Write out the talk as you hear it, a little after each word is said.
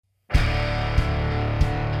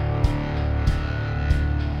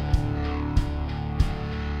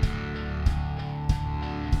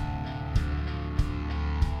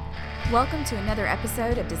Welcome to another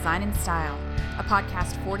episode of Design and Style, a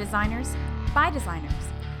podcast for designers, by designers,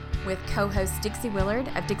 with co-hosts Dixie Willard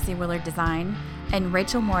of Dixie Willard Design and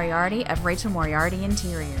Rachel Moriarty of Rachel Moriarty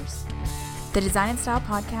Interiors. The Design and Style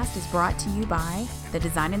podcast is brought to you by the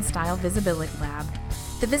Design and Style Visibility Lab.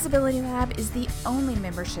 The Visibility Lab is the only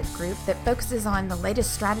membership group that focuses on the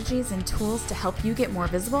latest strategies and tools to help you get more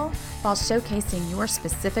visible while showcasing your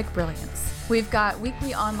specific brilliance. We've got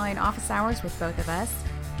weekly online office hours with both of us,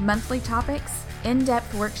 monthly topics,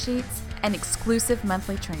 in-depth worksheets, and exclusive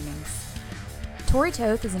monthly trainings. Tori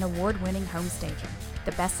Toth is an award-winning home stager,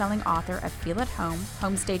 the best-selling author of Feel at Home,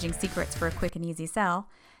 Home Staging Secrets for a Quick and Easy Sell,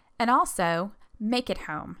 and also Make It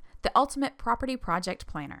Home, the ultimate property project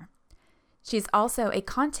planner. She's also a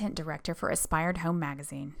content director for Aspired Home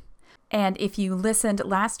magazine. And if you listened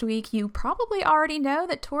last week, you probably already know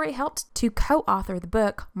that Tori helped to co-author the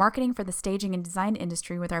book, Marketing for the Staging and Design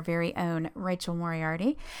Industry, with our very own Rachel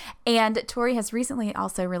Moriarty. And Tori has recently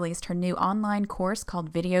also released her new online course called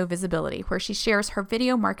Video Visibility, where she shares her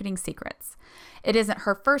video marketing secrets. It isn't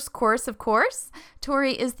her first course, of course.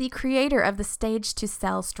 Tori is the creator of the Stage to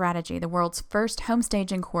Sell strategy, the world's first home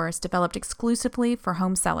staging course developed exclusively for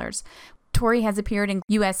home sellers. Tori has appeared in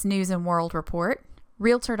U.S. News and World Report,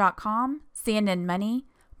 Realtor.com, CNN Money,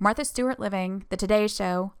 Martha Stewart Living, The Today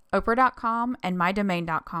Show, Oprah.com, and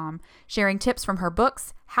MyDomain.com, sharing tips from her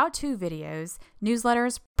books, how-to videos,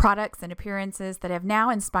 newsletters, products, and appearances that have now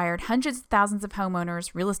inspired hundreds of thousands of homeowners,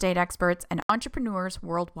 real estate experts, and entrepreneurs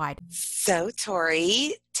worldwide. So,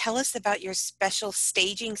 Tori, tell us about your special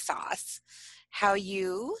staging sauce, how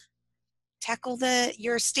you tackle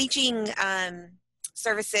your staging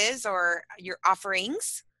services or your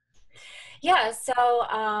offerings. Yeah, so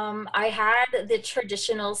I had the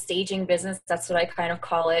traditional staging business, that's what I kind of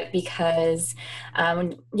call it, because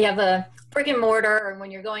when you have a brick and mortar, and when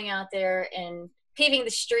you're going out there and paving the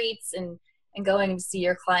streets and going to see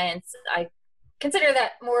your clients, I consider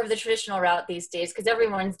that more of the traditional route these days because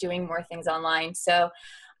everyone's doing more things online. So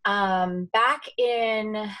back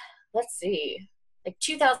in, like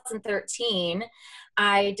 2013,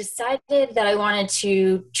 I decided that I wanted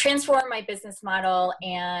to transform my business model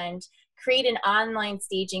and create an online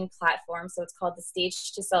staging platform. So it's called the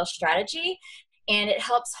Stage to Sell strategy, and it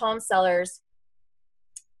helps home sellers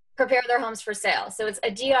prepare their homes for sale. So it's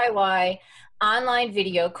a DIY online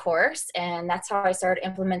video course, and that's how I started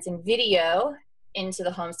implementing video into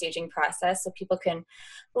the home staging process so people can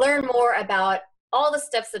learn more about all the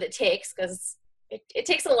steps that it takes, because it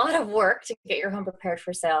takes a lot of work to get your home prepared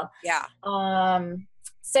for sale. Yeah.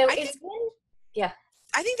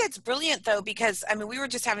 I think that's brilliant, though, because, I mean, we were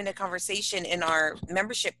just having a conversation in our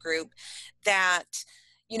membership group that,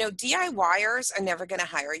 you know, DIYers are never going to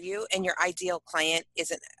hire you, and your ideal client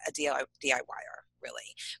isn't a DIYer,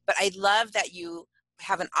 really. But I love that you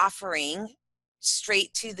have an offering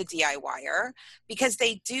straight to the DIYer, because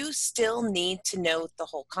they do still need to know the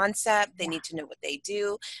whole concept. They need to know what they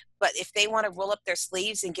do. But if they want to roll up their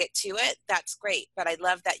sleeves and get to it, that's great. But I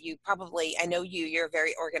love that you probably, I know you're a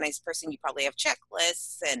very organized person. You probably have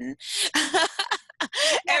checklists and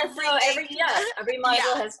every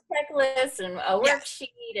module has checklists and a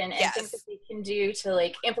worksheet and things that they can do to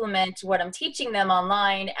like implement what I'm teaching them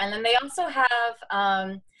online. And then they also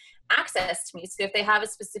have access to me. So if they have a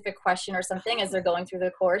specific question or something as they're going through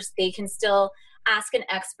the course, they can still ask an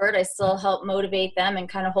expert. I still help motivate them and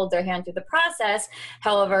kind of hold their hand through the process.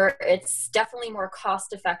 However, it's definitely more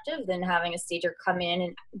cost effective than having a stager come in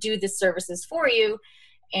and do the services for you.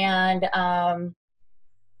 And I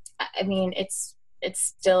mean, it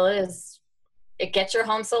still is, it gets your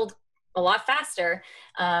home sold a lot faster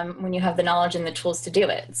when you have the knowledge and the tools to do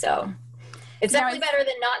it. So it's definitely better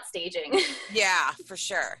than not staging. Yeah, for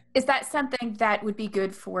sure. Is that something that would be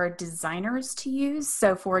good for designers to use?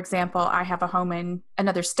 So, for example, I have a home in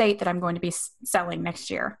another state that I'm going to be selling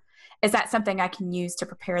next year. Is that something I can use to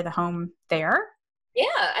prepare the home there? Yeah,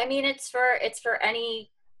 I mean, it's for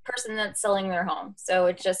any person that's selling their home. So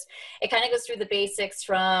it kind of goes through the basics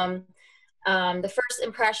from the first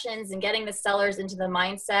impressions and getting the sellers into the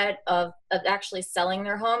mindset of actually selling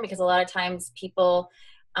their home, because a lot of times people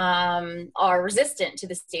are resistant to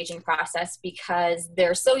the staging process because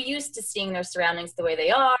they're so used to seeing their surroundings the way they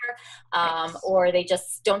are, or they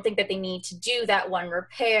just don't think that they need to do that one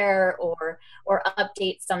repair or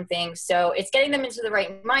update something. So it's getting them into the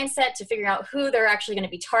right mindset to figure out who they're actually going to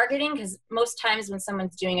be targeting, because most times when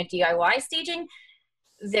someone's doing a DIY staging,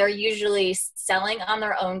 they're usually selling on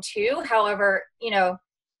their own too. However, you know,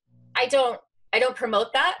 I don't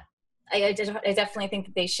promote that. I definitely think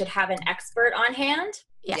that they should have an expert on hand.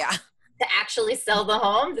 Yeah. To actually sell the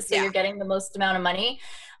home, so you're getting the most amount of money.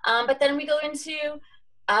 But then we go into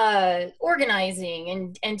organizing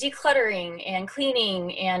and decluttering and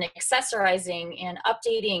cleaning and accessorizing and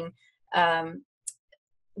updating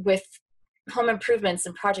with home improvements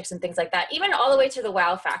and projects and things like that, even all the way to the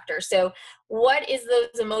wow factor. So what is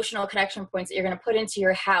those emotional connection points that you're going to put into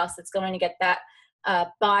your house that's going to get that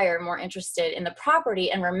buyer more interested in the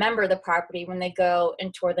property and remember the property when they go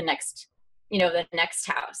and tour the next, the next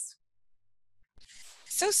house?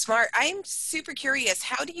 So smart. I'm super curious.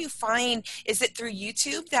 How do you find, is it through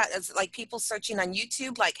YouTube that is like people searching on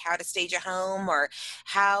YouTube, like how to stage a home, or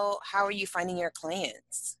how are you finding your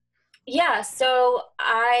clients? Yeah, so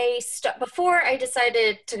before I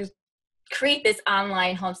decided to create this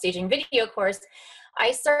online home staging video course,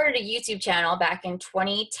 I started a YouTube channel back in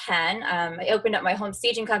 2010. I opened up my home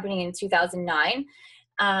staging company in 2009.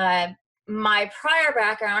 My prior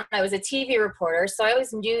background, I was a TV reporter, so I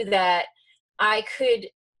always knew that I could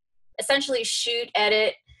essentially shoot,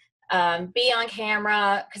 edit, be on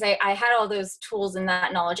camera, because I had all those tools and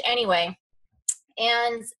that knowledge anyway.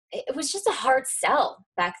 And it was just a hard sell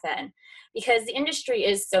back then because the industry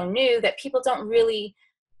is so new that people don't really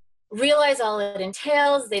realize all it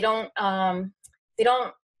entails. They don't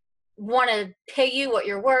want to pay you what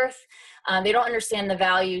you're worth. They don't understand the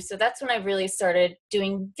value. So that's when I really started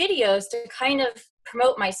doing videos to kind of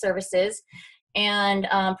promote my services and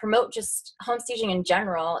promote just home staging in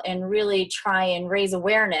general and really try and raise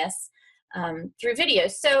awareness through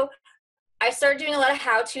videos. So I started doing a lot of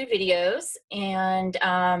how-to videos, and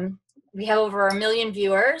we have over 1 million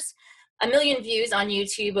views on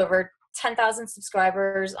YouTube, over 10,000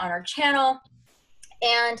 subscribers on our channel.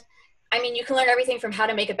 And I mean, you can learn everything from how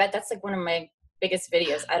to make a bed. That's like one of my biggest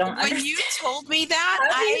videos. I don't understand. When you told me that,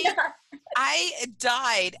 I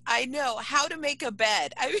died. I know how to make a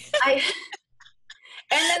bed.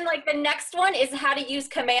 And then like the next one is how to use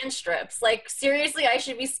command strips. Like seriously, I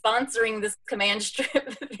should be sponsoring this command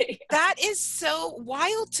strip video. That is so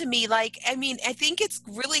wild to me. Like, I mean, I think it's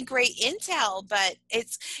really great intel, but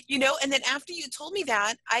it's, and then after you told me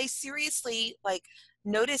that, I seriously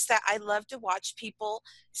noticed that I love to watch people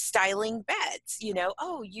styling beds,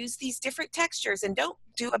 use these different textures and don't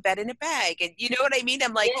do a bed in a bag. And you know what I mean?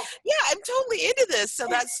 I'm like, yeah, I'm totally into this. So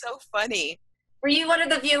that's so funny. Were you one of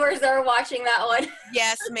the viewers that were watching that one?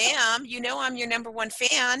 Yes, ma'am. I'm your number one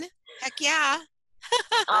fan. Heck yeah.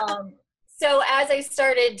 So as I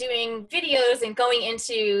started doing videos and going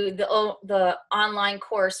into the online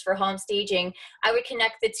course for home staging, I would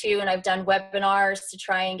connect the two, and I've done webinars to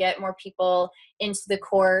try and get more people into the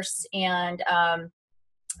course, and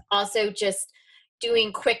also just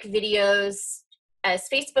doing quick videos as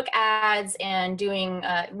Facebook ads, and doing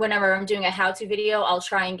whenever I'm doing a how-to video, I'll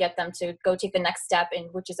try and get them to go take the next step,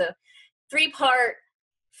 which is a 3-part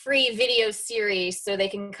free video series, so they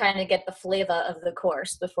can kind of get the flavor of the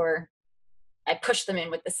course before I push them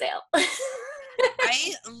in with the sale.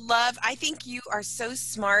 I think you are so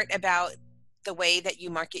smart about the way that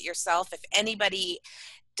you market yourself. If anybody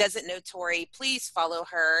doesn't know Tori, please follow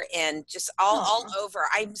her, and just all over.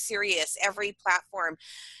 I'm serious. Every platform.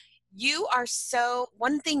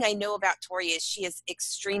 One thing I know about Tori is she is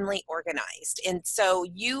extremely organized. And so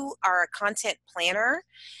you are a content planner.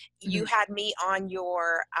 Mm-hmm. You had me on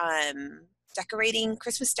your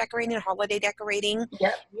Christmas decorating and holiday decorating.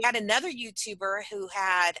 Yep. We had another YouTuber who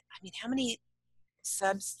had, how many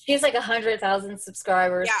subs? She has like 100,000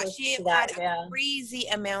 subscribers. Yeah, she had a crazy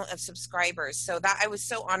amount of subscribers. So that I was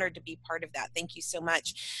so honored to be part of that. Thank you so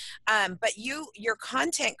much. But your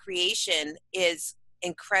content creation is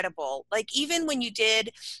incredible. Like even when you did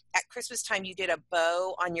at Christmas time, you did a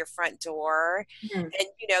bow on your front door, mm-hmm. and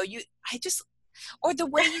or the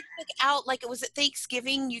way you took out, like it was at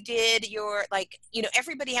Thanksgiving, you did your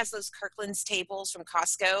everybody has those Kirkland's tables from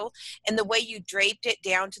Costco, and the way you draped it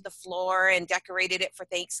down to the floor and decorated it for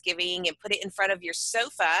Thanksgiving and put it in front of your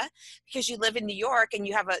sofa because you live in New York and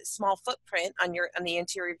you have a small footprint on the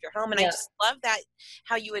interior of your home. And I just love that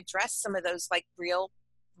how you address some of those like real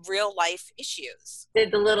life issues.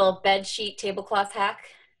 Did the little bed sheet tablecloth hack?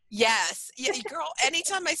 Yes. Yeah, girl,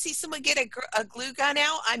 anytime I see someone get a glue gun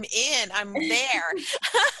out, I'm in. I'm there.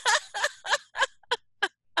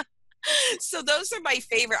 So those are my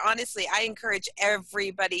favorite. Honestly, I encourage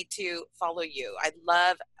everybody to follow you. I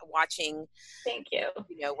love watching. Thank you.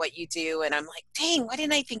 What you do, and I'm like, dang, why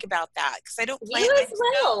didn't I think about that? Because I don't plan. You as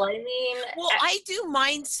well. I do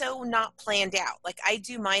mine so not planned out. Like I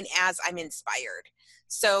do mine as I'm inspired.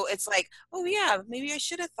 So it's like, oh yeah, maybe I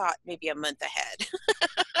should have thought maybe a month ahead.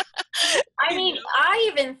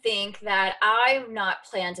 I even think that I'm not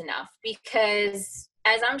planned enough because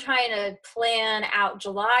as I'm trying to plan out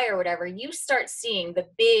July or whatever, you start seeing the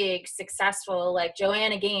big successful, like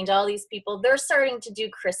Joanna Gaines, all these people, they're starting to do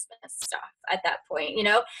Christmas stuff at that point, you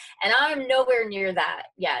know, and I'm nowhere near that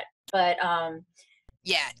yet, but,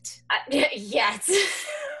 yet.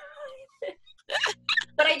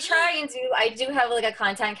 But I do have like a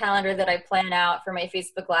content calendar that I plan out for my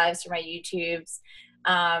Facebook Lives, for my YouTubes.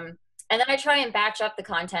 And then I try and batch up the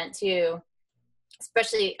content too,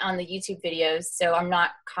 especially on the YouTube videos. So I'm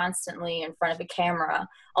not constantly in front of a camera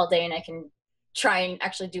all day, and I can try and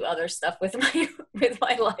actually do other stuff with my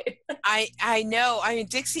life. I know. I mean,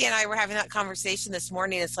 Dixie and I were having that conversation this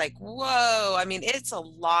morning. It's like, whoa. I mean, it's a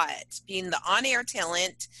lot being the on-air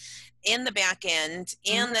talent in the back end,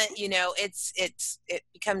 and that, you know, it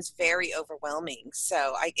becomes very overwhelming.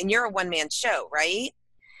 So and you're a one-man show, right?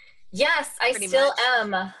 Yes, I still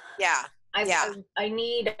am. Yeah. I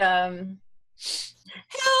need help.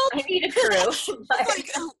 I need a crew. Like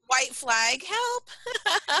a white flag, help.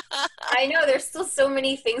 I know there's still so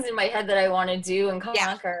many things in my head that I want to do and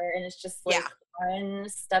conquer, and it's just like one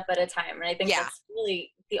step at a time. And I think that's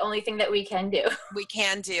really the only thing that we can do. We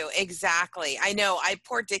can do, exactly. I know.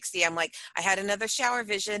 Poor Dixie. I'm like, I had another shower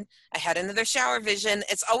vision.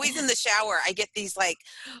 It's always in the shower. I get these like,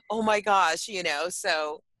 oh my gosh, you know.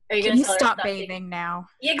 So can you stop bathing now?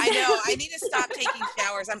 Exactly. I know. I need to stop taking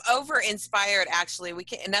showers. I'm over inspired. Actually, we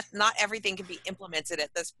can't. Not everything can be implemented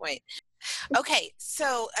at this point. Okay,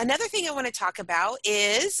 so another thing I want to talk about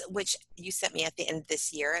is, which you sent me at the end of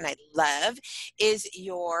this year, and I love, is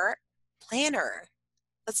your planner.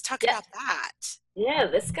 Let's talk about that. Yeah,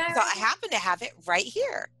 this guy. So I happen to have it right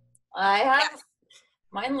here. I have.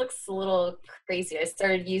 Mine looks a little crazy. I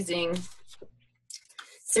started using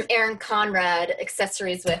some Erin Conrad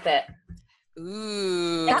accessories with it.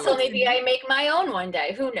 Ooh. And so maybe I make my own one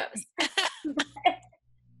day. Who knows?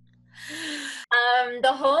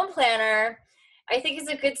 The home planner, I think, is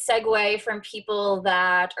a good segue from people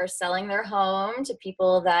that are selling their home to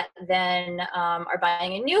people that then are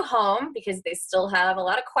buying a new home because they still have a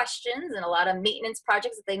lot of questions and a lot of maintenance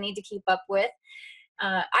projects that they need to keep up with.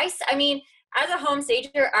 I mean, as a home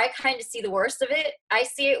stager, I kind of see the worst of it. I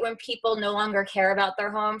see it when people no longer care about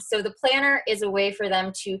their home. So the planner is a way for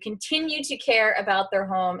them to continue to care about their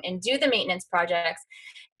home and do the maintenance projects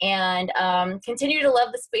and continue to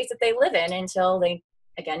love the space that they live in until they,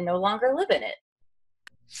 again, no longer live in it.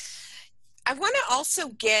 I want to also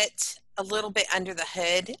get a little bit under the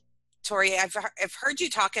hood. Tori, I've heard you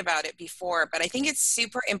talk about it before, but I think it's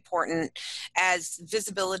super important as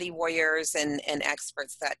visibility warriors and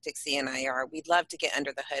experts that Dixie and I are. We'd love to get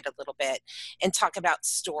under the hood a little bit and talk about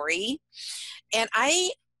story. And I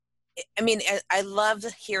mean, I love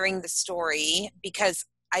hearing the story because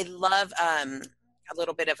I love a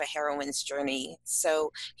little bit of a heroine's journey.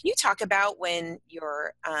 So can you talk about when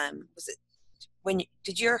your,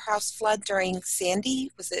 did your house flood during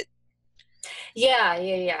Sandy? Was it?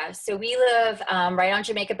 Yeah. So we live right on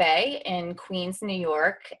Jamaica Bay in Queens, New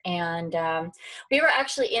York. And we were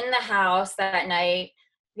actually in the house that night.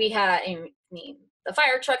 We had, the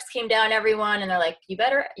fire trucks came down, everyone, and they're like, you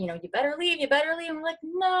better leave. And we're like,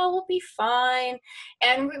 no, we'll be fine.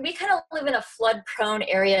 And we kind of live in a flood prone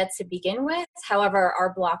area to begin with. However,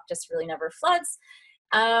 our block just really never floods.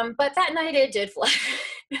 But that night it did flood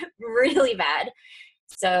really bad.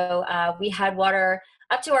 So we had water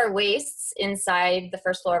up to our waists inside the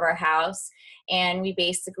first floor of our house. And we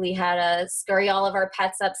basically had to scurry all of our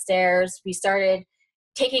pets upstairs. We started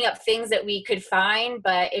taking up things that we could find,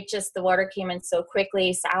 but the water came in so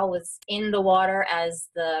quickly. Sal was in the water as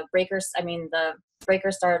the breakers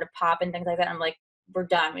started to pop and things like that. I'm like, we're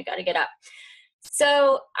done. We got to get up.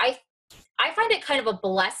 So I find it kind of a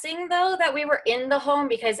blessing, though, that we were in the home,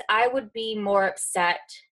 because I would be more upset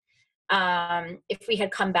if we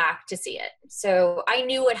had come back to see it. So I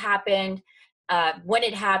knew what happened when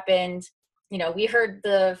it happened. We heard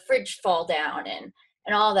the fridge fall down and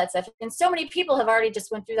all that stuff. And so many people have already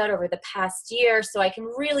just went through that over the past year. So I can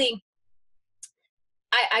really,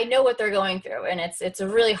 I know what they're going through, and it's a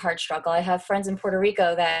really hard struggle. I have friends in Puerto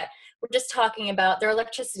Rico that were just talking about their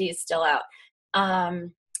electricity is still out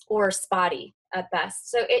or spotty at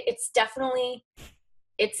best. So it's definitely,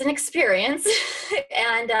 it's an experience.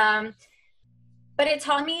 And, but it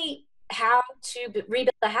taught me how to rebuild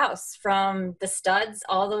the house from the studs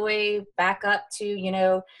all the way back up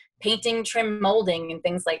to, painting, trim, molding, and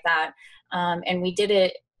things like that. And we did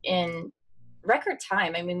it in record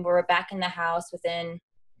time. I mean, we were back in the house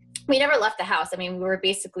we never left the house. I mean, we were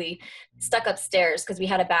basically stuck upstairs because we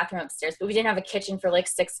had a bathroom upstairs, but we didn't have a kitchen for like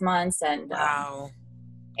 6 months. And wow.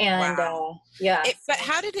 And Wow. yeah. But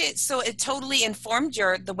how did it, so it totally informed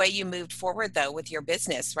the way you moved forward though with your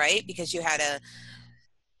business, right? Because you had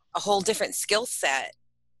a whole different skill set.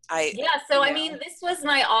 Yeah, so I mean, this was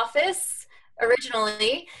my office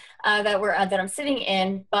originally that I'm sitting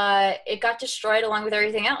in, but it got destroyed along with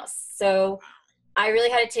everything else. So I really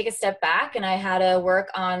had to take a step back, and I had to work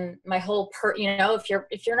on my whole if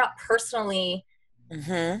you're not personally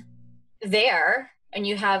Mm-hmm. there and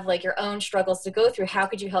you have like your own struggles to go through, how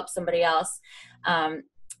could you help somebody else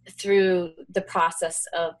through the process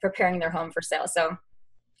of preparing their home for sale? So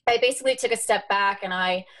I basically took a step back, and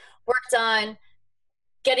I worked on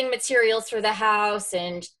getting materials for the house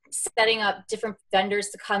and setting up different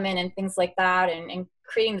vendors to come in and things like that, and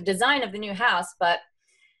creating the design of the new house. But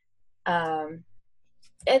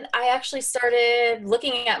and I actually started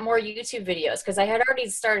looking at more YouTube videos, because I had already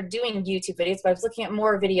started doing YouTube videos, but I was looking at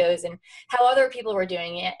more videos and how other people were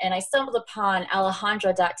doing it. And I stumbled upon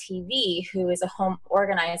Alejandra.tv, who is a home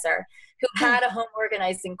organizer, who had a home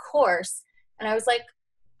organizing course. And I was like,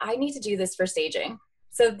 I need to do this for staging.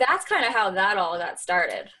 So that's kind of how that all got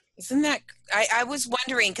started. Isn't that, I was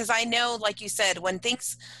wondering, because I know, like you said,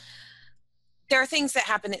 there are things that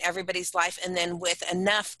happen in everybody's life, and then with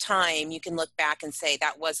enough time, you can look back and say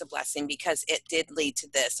that was a blessing because it did lead to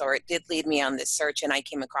this, or it did lead me on this search and I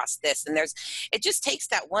came across this. And it just takes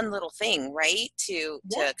that one little thing, right? To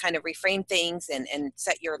kind of reframe things and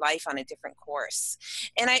set your life on a different course.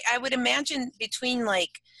 And I would imagine between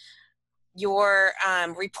like your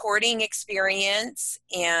reporting experience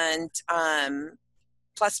and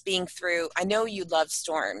plus being through, I know you love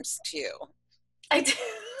storms too. I do.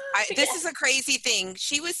 This is a crazy thing.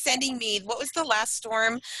 She was sending me, what was the last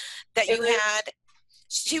storm that you had?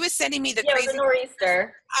 She was sending me the crazy. The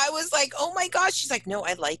nor'easter. I was like, oh my gosh. She's like, no,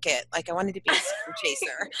 I like it. Like, I wanted to be a storm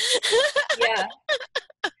chaser. Yeah.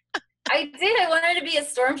 I did. I wanted to be a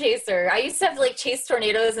storm chaser. I used to have to like chase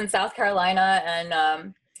tornadoes in South Carolina,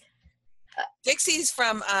 and Dixie's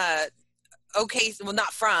from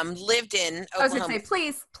lived in Oklahoma. I was going to say,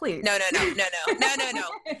 please. No.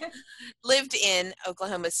 Lived in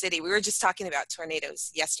Oklahoma City. We were just talking about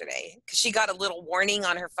tornadoes yesterday because she got a little warning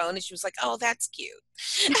on her phone and she was like, oh, that's cute.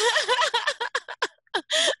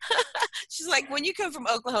 She's like, when you come from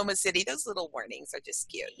Oklahoma City, those little warnings are just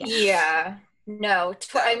cute. Yeah. No,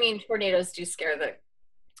 I mean, tornadoes do scare the.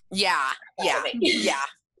 Yeah.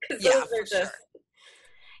 Those are just.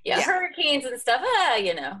 Yeah, hurricanes and stuff. Right.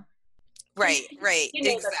 You know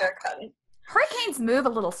exactly. that they're coming. Hurricanes move a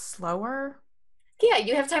little slower. Yeah,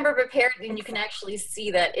 you have time to prepare, and you can actually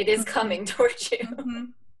see that it is coming towards you. Mm-hmm.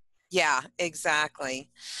 Yeah, exactly.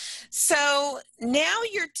 So now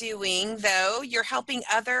you're helping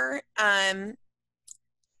other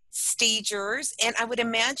stagers, and I would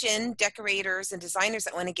imagine decorators and designers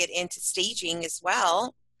that want to get into staging as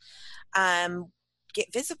well,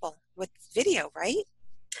 get visible with video, right?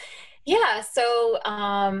 Yeah, so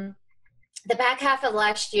the back half of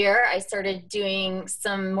last year, I started doing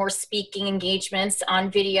some more speaking engagements on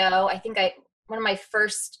video. I think one of my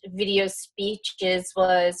first video speeches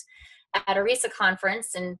was at a RISA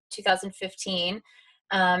conference in 2015.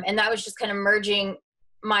 And that was just kind of merging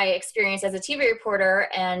my experience as a TV reporter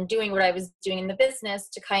and doing what I was doing in the business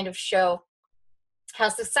to kind of show how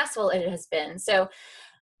successful it has been. So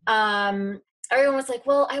everyone was like,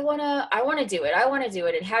 well, I want to do it. I want to do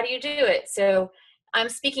it. And how do you do it? So I'm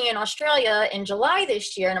speaking in Australia in July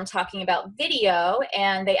this year, and I'm talking about video,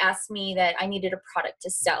 and they asked me that I needed a product to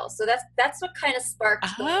sell. So that's what kind of sparked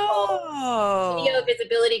the whole video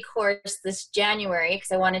visibility course this January,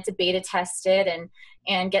 because I wanted to beta test it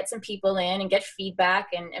and get some people in and get feedback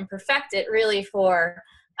and perfect it really for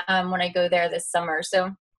when I go there this summer.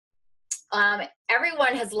 So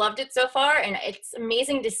everyone has loved it so far, and it's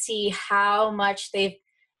amazing to see how much they've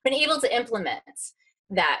been able to implement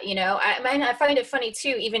that. I find it funny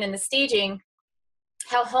too, even in the staging,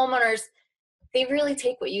 how homeowners, they really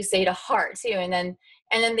take what you say to heart too, and then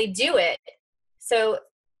they do it. So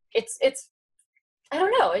it's I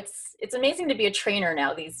don't know, it's amazing to be a trainer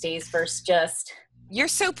now these days versus just. You're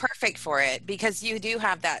so perfect for it because you do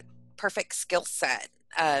have that perfect skill set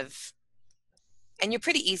of, and you're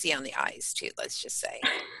pretty easy on the eyes too, let's just say.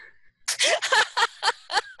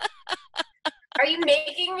 Are you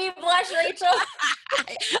making me blush, Rachel?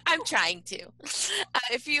 I'm trying to.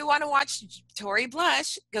 If you want to watch Tori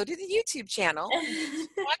blush, go to the YouTube channel.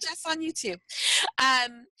 Watch us on YouTube.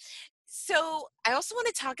 So I also want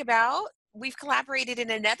to talk about, we've collaborated in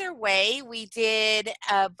another way. We did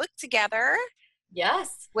a book together.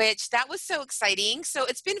 Yes. Which that was so exciting. So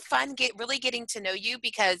it's been fun really getting to know you,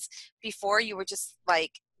 because before you were just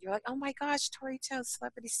like You're like, oh my gosh, Tori Toe,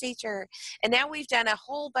 celebrity stager. And now we've done a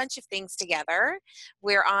whole bunch of things together.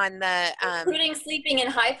 We're on the including sleeping in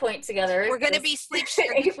High Point together. We're going to be you're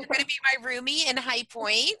going to be my roomie in High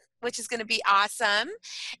Point, which is going to be awesome.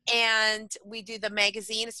 And we do the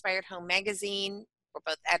magazine, Aspired Home Magazine. We're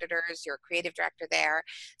both editors. You're a creative director there.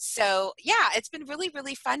 So yeah, it's been really,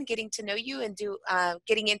 really fun getting to know you and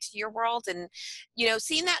getting into your world, and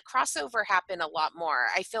seeing that crossover happen a lot more.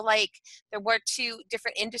 I feel like there were two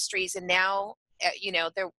different industries, and now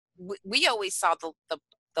we always saw the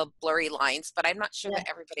blurry lines, but I'm not sure that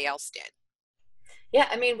everybody else did. Yeah,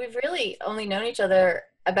 I mean, we've really only known each other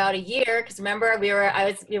about a year, because remember we were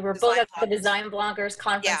both at the Design Bloggers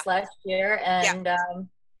conference last year, and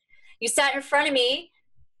you sat in front of me,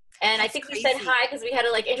 and that's I think crazy. You said hi because we had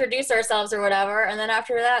to introduce ourselves or whatever, and then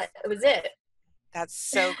after that, it was it. That's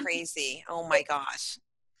so crazy. Oh my gosh.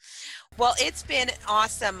 Well, it's been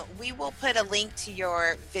awesome. We will put a link to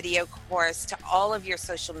your video course, to all of your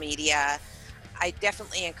social media. I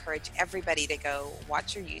definitely encourage everybody to go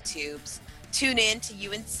watch your YouTubes. Tune in to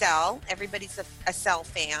You and Sel. Everybody's a Sel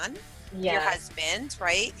fan. Yeah. Your husband,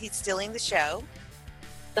 right? He's stealing the show.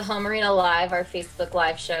 The Home Arena Live, our Facebook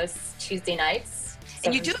Live shows Tuesday nights.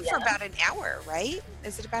 And you do it for about an hour, right?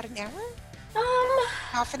 Is it about an hour?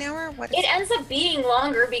 Half an hour? What? It ends up being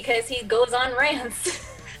longer because he goes on rants.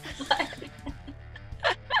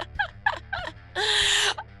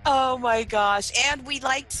 Oh my gosh. And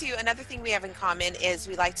another thing we have in common is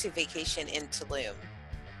we like to vacation in Tulum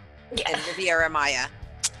and Riviera Maya.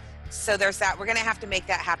 So there's that. We're going to have to make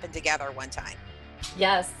that happen together one time.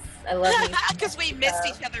 Yes. I love you. Because we missed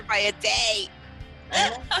each other by a day.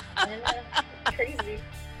 I know. Crazy.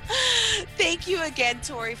 Thank you again,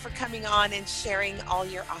 Tori, for coming on and sharing all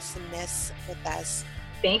your awesomeness with us.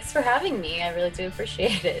 Thanks for having me. I really do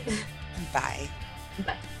appreciate it. Bye.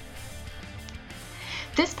 Bye.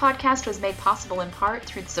 This podcast was made possible in part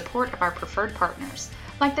through the support of our preferred partners,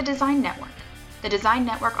 like the Design Network. The Design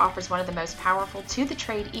Network offers one of the most powerful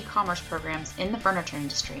to-the-trade e-commerce programs in the furniture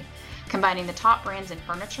industry, combining the top brands in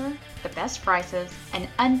furniture, the best prices, and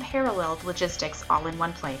unparalleled logistics all in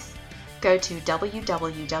one place. Go to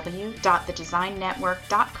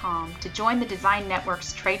www.thedesignnetwork.com to join the Design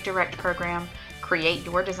Network's Trade Direct program, create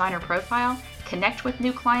your designer profile, connect with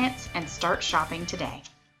new clients, and start shopping today.